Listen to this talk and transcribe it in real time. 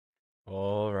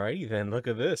Alrighty then, look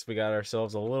at this. We got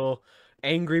ourselves a little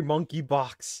angry monkey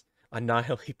box.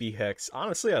 Annihilape Hex.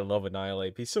 Honestly, I love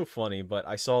Annihilape. He's so funny, but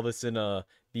I saw this in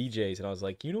BJ's and I was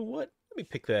like, you know what? Let me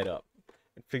pick that up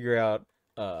and figure out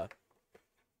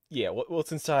yeah,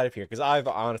 what's inside of here, because I've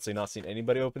honestly not seen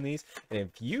anybody open these. And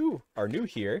if you are new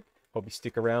here, hope you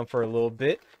stick around for a little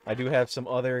bit. I do have some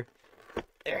other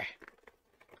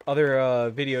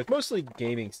videos, mostly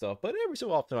gaming stuff, but every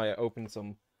so often I open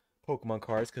some Pokemon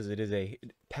cards because it is a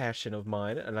passion of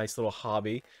mine, a nice little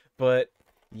hobby. But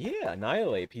yeah,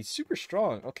 Annihilape, he's super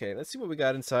strong. Okay, let's see what we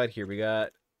got inside here. We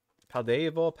got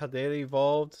Paldea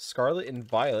Evolved, Scarlet and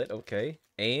Violet, okay,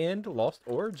 and Lost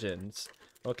Origins.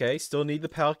 Okay, still need the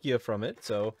Palkia from it,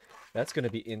 so that's going to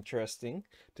be interesting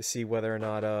to see whether or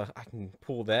not I can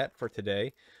pull that for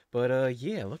today. But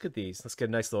yeah, look at these. Let's get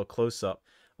a nice little close-up.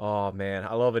 Oh man,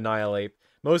 I love Annihilape.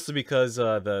 Mostly because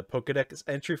the Pokedex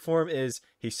entry form is,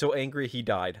 he's so angry he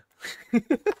died.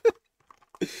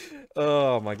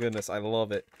 Oh my goodness, I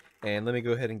love it. And let me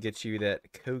go ahead and get you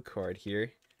that code card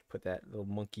here. Put that little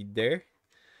monkey there.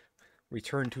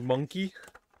 Return to monkey.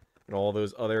 And all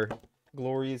those other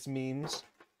glorious memes.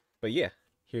 But yeah,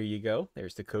 here you go.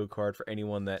 There's the code card for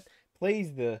anyone that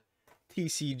plays the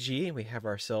TCG. And we have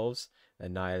ourselves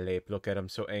Annihilape. Look at him,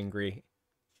 so angry.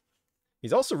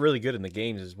 He's also really good in the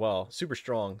games as well. Super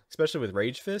strong, especially with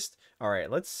Rage Fist.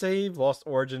 Alright, let's save Lost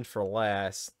Origin for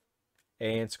last.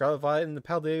 And Scarlet Violet and the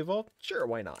Paldea Evolved? Sure,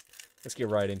 why not? Let's get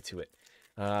right into it.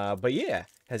 But yeah,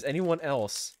 has anyone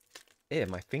else... Yeah,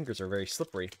 my fingers are very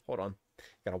slippery. Hold on.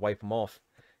 Gotta wipe them off.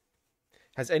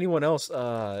 Has anyone else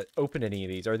opened any of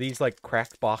these? Are these like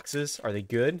cracked boxes? Are they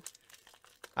good?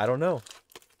 I don't know.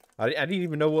 I didn't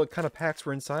even know what kind of packs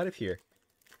were inside of here.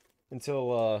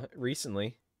 Until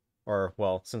recently. Or,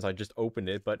 well, since I just opened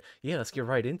it. But, yeah, let's get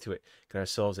right into it. Got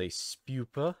ourselves a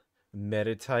Spupa,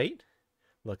 Meditite.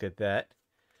 Look at that.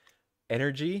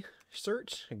 Energy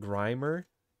Search, Grimer,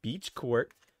 Beach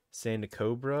Court,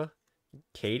 Sandacobra,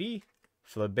 Katie,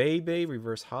 Flabebe,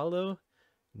 Reverse Hollow.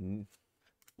 Ooh,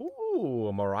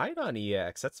 a Miraidon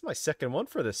EX. That's my second one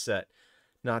for this set.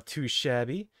 Not too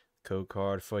shabby. Code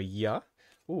card for ya.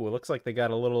 Ooh, it looks like they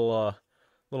got a little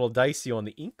dicey on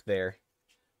the ink there.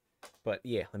 But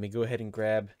yeah, let me go ahead and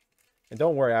grab, and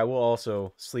don't worry, I will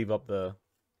also sleeve up the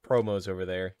promos over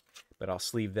there, but I'll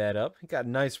sleeve that up. Got a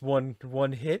nice one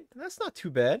hit. That's not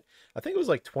too bad. I think it was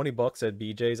like 20 bucks at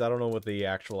BJ's. I don't know what the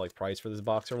actual like price for this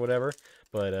box or whatever,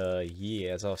 but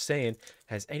yeah, as I was saying,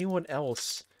 has anyone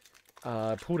else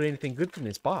pulled anything good from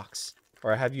this box,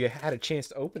 or have you had a chance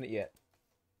to open it yet?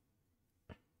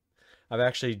 I've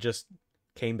actually just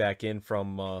came back in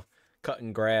from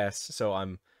cutting grass, so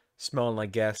I'm smelling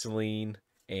like gasoline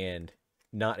and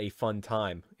not a fun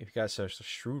time. If you guys search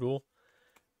Strudel,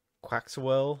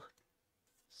 Quaxwell,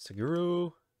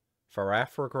 Seguru,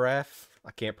 Farafragraph, I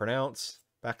can't pronounce,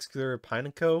 Baxter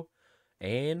Pineco,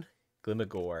 and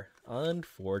Glimagore.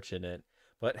 Unfortunate.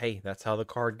 But hey, that's how the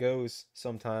card goes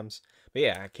sometimes. But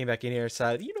yeah, I came back in here and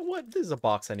decided, you know what, this is a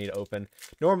box I need to open.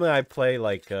 Normally I play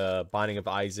like Binding of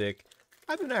Isaac.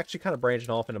 I've been actually kind of branching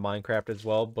off into Minecraft as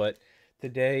well, but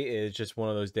today is just one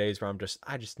of those days where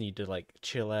I just need to like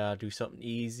chill out, do something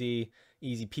easy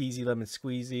peasy, lemon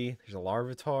squeezy. There's a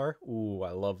Larvitar. Ooh,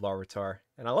 I love Larvitar.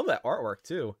 And I love that artwork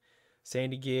too.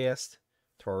 Sandygast,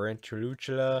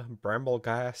 Torrentulula,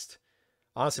 Bramblegast.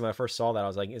 Honestly, when I first saw that, I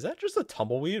was like, is that just a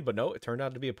tumbleweed? But no, it turned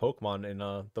out to be a Pokemon in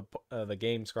the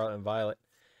game Scarlet and Violet.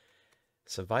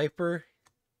 Seviper,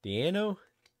 Deano,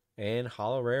 and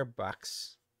Hollow Rare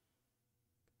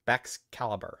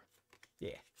Baxcalibur.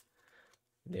 Yeah.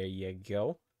 There you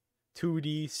go.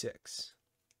 2d6.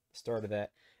 Start of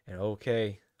that. And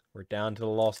okay, we're down to the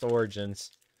Lost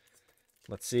Origins.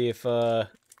 Let's see if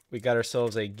we got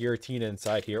ourselves a Giratina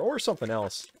inside here, or something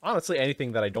else. Honestly,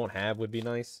 anything that I don't have would be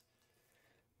nice.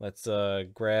 Let's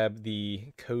grab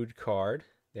the code card.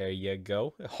 There you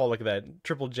go. Oh, look at that.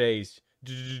 Triple J's.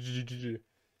 Throw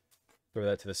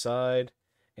that to the side.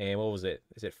 And what was it?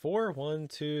 Is it 4? 1,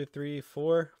 2, 3,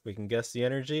 4. We can guess the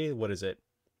energy. What is it?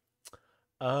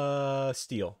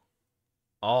 Steel.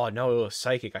 Oh, no, it was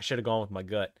Psychic. I should have gone with my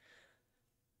gut.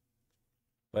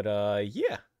 But,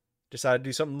 yeah. Decided to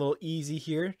do something a little easy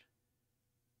here.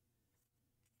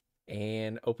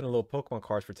 And open a little Pokemon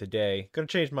cards for today. Gonna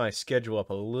change my schedule up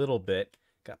a little bit.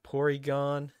 Got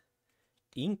Porygon,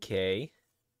 Inkay,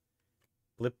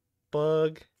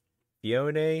 Blipbug,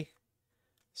 Fione,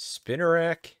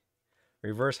 Spinarak,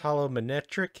 Reverse Hollow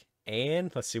Manectric, and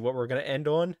let's see what we're gonna end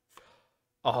on.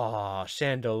 Ah,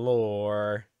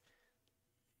 Chandelure.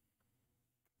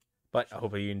 But I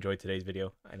hope you enjoyed today's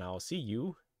video, and I'll see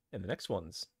you in the next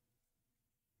ones.